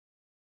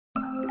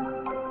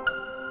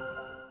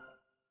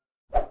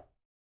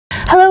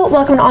Hello,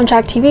 welcome to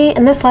ontrackTV.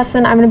 In this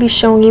lesson, I'm going to be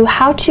showing you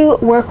how to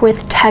work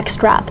with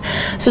text wrap.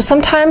 So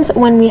sometimes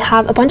when we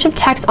have a bunch of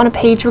text on a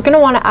page, we're going to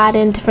want to add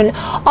in different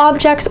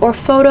objects or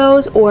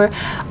photos or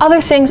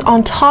other things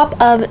on top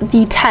of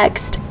the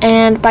text.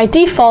 And by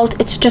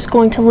default, it's just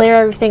going to layer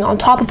everything on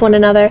top of one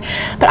another.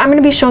 But I'm going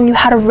to be showing you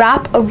how to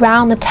wrap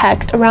around the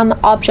text, around the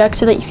object,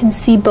 so that you can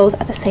see both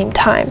at the same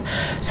time.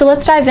 So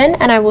let's dive in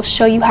and I will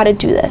show you how to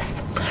do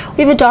this.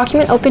 We have a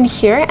document open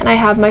here and I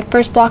have my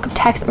first block of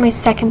text and my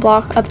second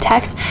block of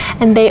text,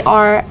 and they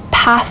are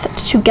pathed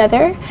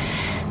together.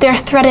 They're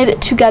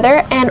threaded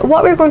together, and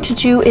what we're going to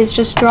do is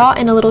just draw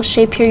in a little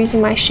shape here using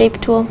my shape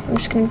tool. I'm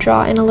just going to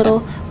draw in a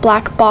little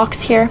black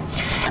box here,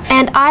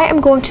 and I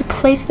am going to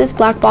place this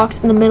black box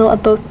in the middle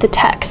of both the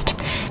text.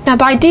 Now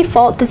by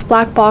default, this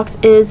black box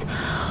is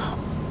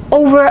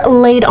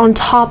overlaid on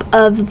top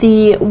of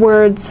the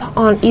words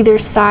on either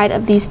side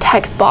of these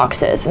text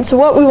boxes, and so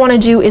what we want to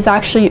do is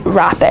actually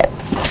wrap it.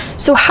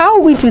 So how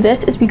we do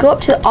this is we go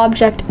up to the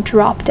object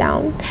drop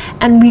down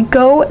and we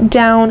go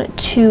down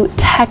to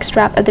text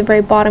wrap at the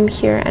very bottom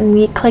here and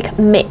we click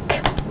make.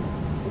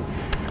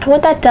 And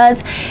what that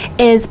does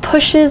is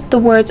pushes the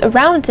words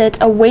around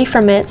it away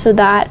from it so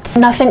that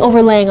nothing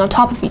overlaying on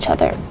top of each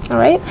other. All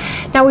right.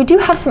 Now we do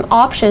have some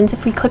options.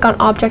 If we click on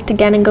object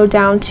again and go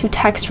down to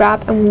text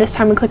wrap, and this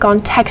time we click on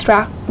text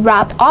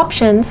wrap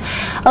options,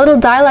 a little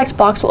dialect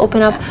box will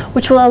open up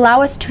which will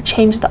allow us to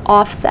change the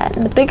offset.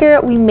 And the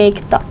bigger we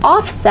make the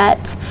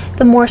offset,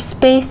 the more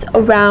space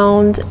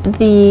around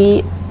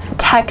the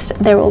text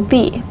there will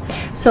be.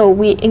 So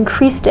we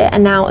increased it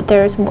and now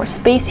there's more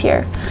space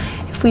here.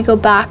 If we go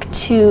back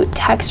to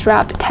text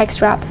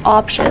wrap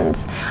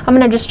options, I'm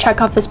going to just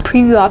check off this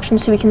preview option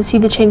so we can see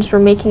the changes we're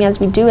making as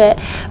we do it.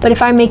 But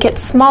if I make it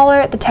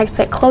smaller, the text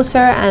gets closer,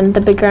 and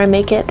the bigger I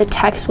make it, the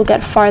text will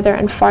get farther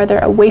and farther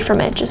away from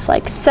it, just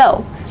like so.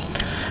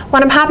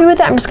 When I'm happy with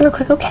it, I'm just going to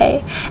click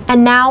OK.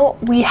 And now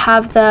we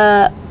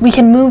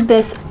can move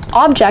this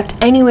object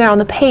anywhere on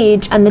the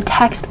page and the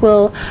text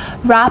will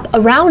wrap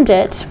around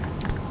it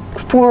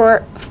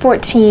for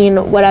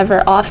 14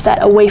 whatever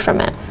offset away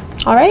from it.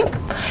 Alright,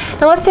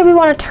 now let's say we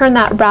want to turn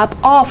that wrap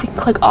off. We can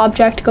click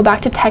object, go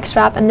back to text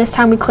wrap, and this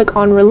time we click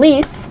on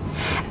release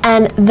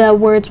and the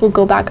words will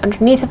go back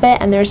underneath of it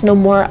and there's no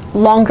more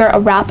longer a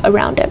wrap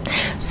around it.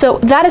 So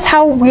that is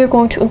how we're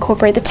going to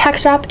incorporate the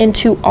text wrap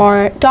into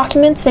our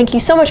documents. Thank you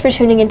so much for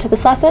tuning into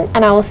this lesson,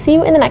 and I will see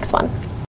you in the next one.